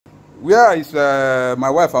Where is my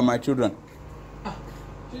wife and my children?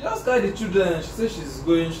 She just carried the children. She said she's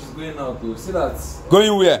going out to see that.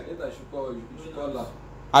 Going where? Later I should call her.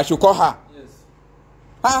 I should call her. Yes.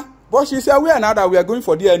 Huh? But she said where now that we are going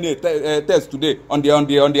for DNA test today on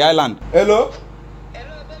the island. Hello?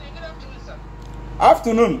 Hello, baby. Good afternoon, sir.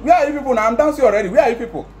 Afternoon. Where are you people now? I'm downstairs already. Where are you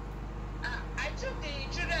people? I took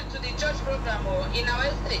the children to the church program in our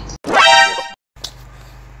estate.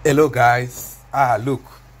 Hello guys. Look,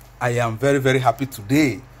 I am very, very happy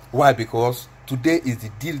today. Why? Because today is the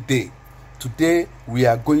deal day. Today we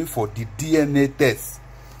are going for the DNA test.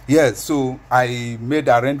 Yes, so I made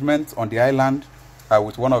arrangements on the island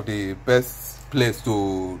with one of the best place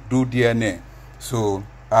to do DNA. So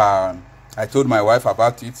I told my wife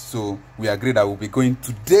about it. So we agreed that we'll be going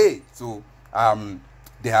today. So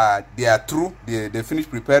they are through. They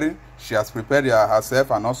finished preparing. She has prepared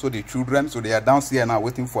herself and also the children. So they are downstairs now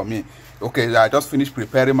waiting for me. Okay, I just finished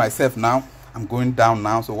preparing myself now. I'm going down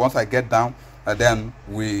now. So once I get down, then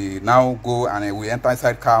we now go and we enter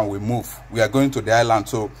inside car and we move. We are going to the island.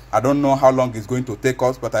 So I don't know how long it's going to take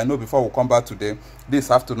us, but I know before we come back today, this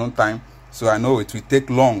afternoon time, so I know it will take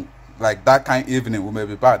long. Like that kind of evening, we may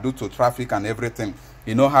be back due to traffic and everything.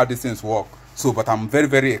 You know how these things work. So, but I'm very,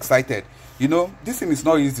 very excited. You know, this thing is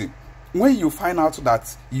not easy. When you find out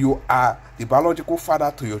that you are the biological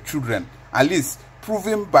father to your children, at least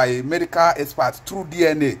proven by medical experts through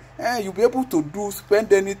DNA, you'll be able to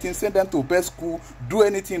spend anything, send them to best school, do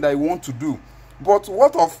anything that you want to do. But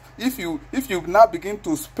what of if you now begin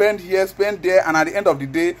to spend here, spend there, and at the end of the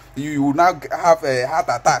day, you will now have a heart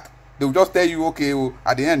attack? They will just tell you, okay,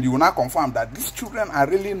 at the end, you will now confirm that these children are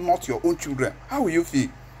really not your own children. How will you feel?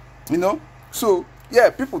 You know? So, yeah,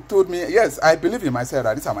 people told me, yes, I believe in myself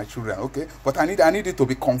that these are my children, okay? But I need it to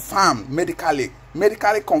be confirmed medically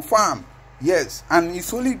confirmed. Yes, and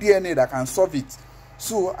it's only DNA that can solve it.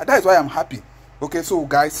 So that is why I'm happy. Okay, so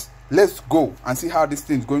guys, let's go and see how this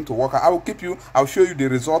thing is going to work. I'll show you the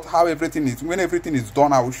result, how everything is. When everything is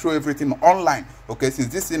done, I will show everything online. Okay, since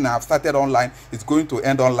this thing I've started online, it's going to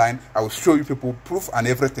end online. I will show you people proof and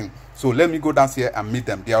everything. So let me go downstairs and meet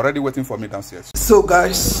them. They are already waiting for me downstairs. So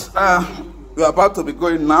guys, we're about to be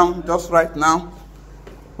going now, just right now.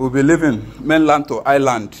 We'll be leaving mainland to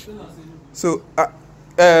island. So,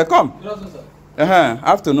 come. Good afternoon, sir.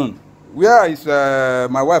 Afternoon. Where is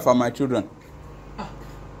my wife and my children?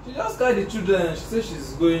 She just carried the children. She said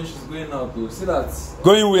she's going out to see that.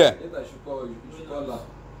 Going where? Later I should call her.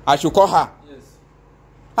 I should call her.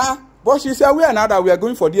 Yes. But she said where now that we are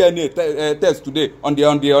going for DNA test today on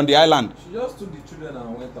the island. She just took the children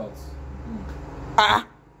and went out.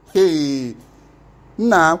 Hey.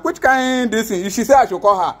 Nah, which kind this thing? She said I should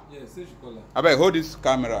call her. Yes, say she call her. I beg, hold this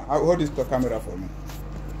camera. Hold this camera for me.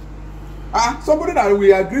 Somebody that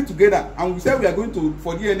we agreed together and we said we are going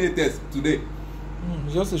for DNA test today.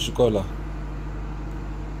 Just say she call her.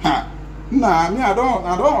 Nah, me I don't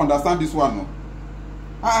understand this one. No.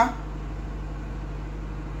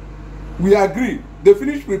 We agreed. They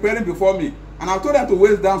finished preparing before me, and I told them to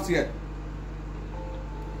wait downstairs.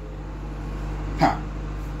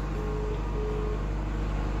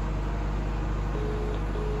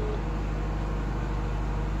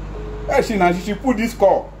 She put this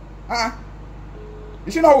call.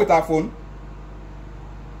 Is she not with her phone?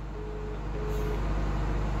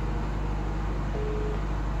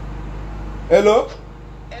 Hello?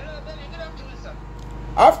 Hello, baby. Good afternoon, sir.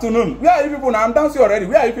 Afternoon. Where are you people now? I'm downstairs already.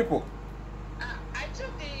 Where are you people? I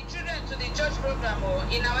took the children to the church program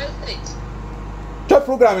in our estate. Church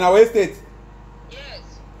program in our estate? Yes.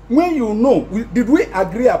 When you know, did we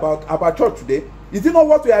agree about church today? Is it not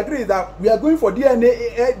what we agree is that we are going for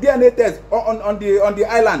DNA test on the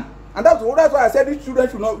island? And that's why I said these children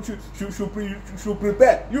should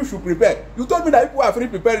prepare. You should prepare. You told me that people are free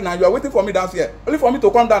preparing and you are waiting for me downstairs. Only for me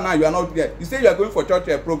to come down now, you are not there. You say you are going for church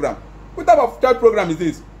program. What type of church program is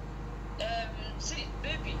this? See,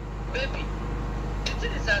 baby. The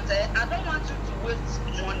thing is that I don't want you to waste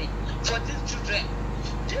money for these children.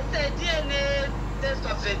 This DNA test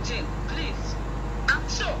of 18, please. I'm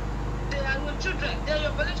sure they are your children. They are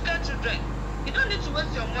your biological children. You don't need to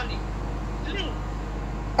waste your money. Please.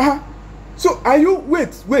 So are you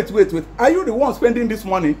wait. Are you the one spending this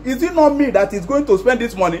money? Is it not me that is going to spend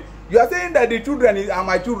this money? You are saying that the children are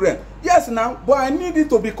my children. Yes now, but I need it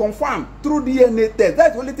to be confirmed through DNA test.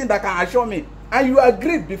 That's the only thing that can assure me. And you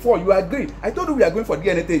agreed before, you agreed. I told you we are going for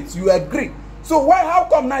DNA test. You agreed. So how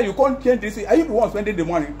come now you can't change this? Are you the one spending the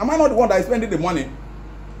money? Am I not the one that is spending the money?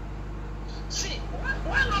 See,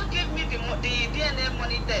 why not give me the DNA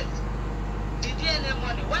money test? The DNA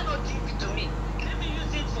money, why not give it to me? Let me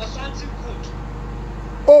use it for something good.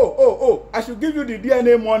 Oh, I should give you the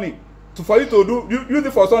DNA money. for you to use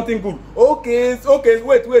it for something good. Okay,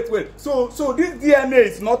 wait. So this DNA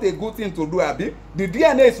is not a good thing to do, abi? The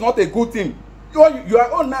DNA is not a good thing. You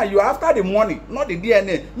are on now. You are after the money, not the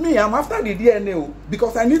DNA. Me, I'm after the DNA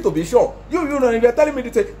because I need to be sure. You know, if you're telling me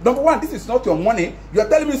to say, number one, this is not your money. You are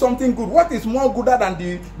telling me something good. What is more gooder than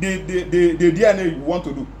the DNA you want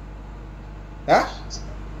to do? Huh?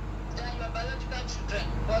 They are your biological children.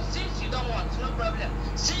 But since you don't want, no problem.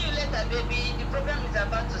 See you later, baby. The program is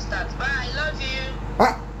about to start. Bye. I love you.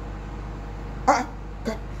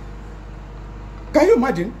 Can you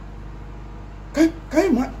imagine? Can you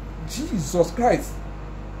imagine? Jesus Christ.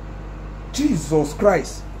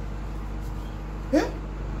 Yeah?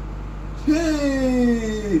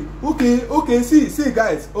 Hey. Okay. See,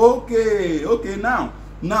 guys. Okay.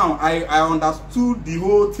 Now I understood the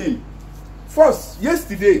whole thing. First,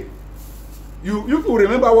 yesterday, you will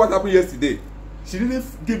remember what happened yesterday. She didn't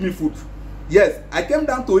give me food. Yes, I came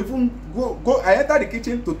down to even go. I entered the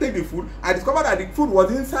kitchen to take the food. I discovered that the food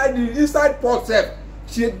was inside pot set.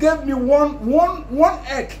 She gave me one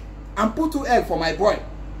egg and put 2 eggs for my boy.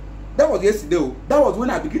 That was yesterday. That was when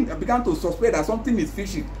I began to suspect that something is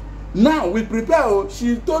fishy. Now we prepare.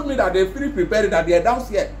 She told me that they prepared, that they are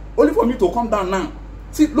downstairs, only for me to come down now.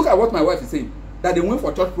 See, look at what my wife is saying. That they went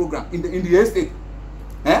for church program in the estate.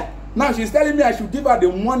 Now she's telling me I should give her the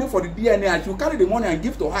money for the DNA. I should carry the money and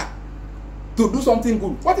give to her to do something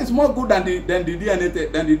good. What is more good than the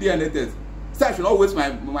DNA test? So I should not waste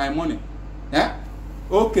my money. Yeah.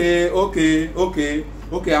 Okay.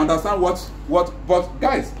 I understand what. But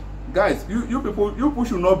guys, you people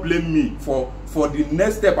should not blame me for the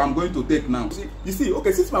next step I'm going to take now. You see,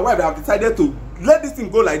 okay, since my wife have decided to let this thing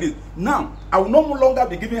go like this, now I will no longer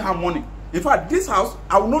be giving her money. In fact, this house,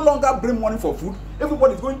 I will no longer bring money for food.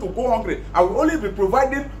 Everybody is going to go hungry. I will only be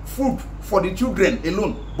providing food for the children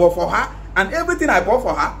alone. But for her, and everything I bought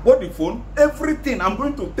for her, both the phone, everything, I'm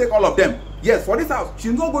going to take all of them. Yes, for this house,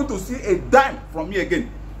 she's not going to see a dime from me again.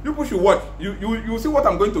 People should watch. You see what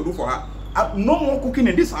I'm going to do for her. No more cooking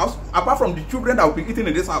in this house, apart from the children that will be eating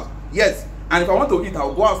in this house. Yes, and if I want to eat,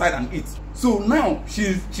 I'll go outside and eat. So now,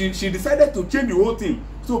 she decided to change the whole thing.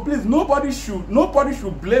 So please, nobody should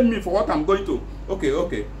blame me for what I'm going to. Okay.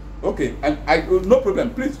 I no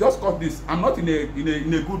problem. Please just cut this. I'm not in a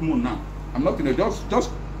good mood now. I'm not in a just cut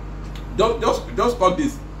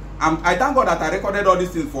this. I thank God that I recorded all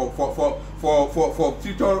these things for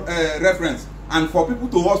future reference and for people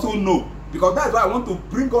to also know, because that's why I want to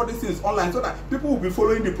bring all these things online so that people will be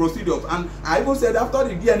following the procedures. And I even said after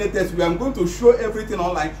the DNA test, we are going to show everything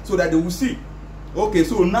online so that they will see. Okay,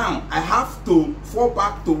 so now I have to fall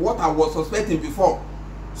back to what I was suspecting before.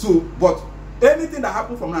 So, but anything that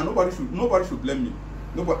happens from now, nobody should blame me.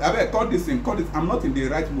 Nobody. I better cut this thing. Cut this. I'm not in the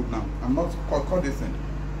right mood now. I'm not cut this thing.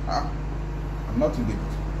 I'm not in the.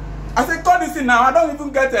 I said cut this thing now. I don't even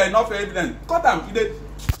get enough evidence. Cut them.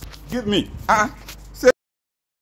 Give me.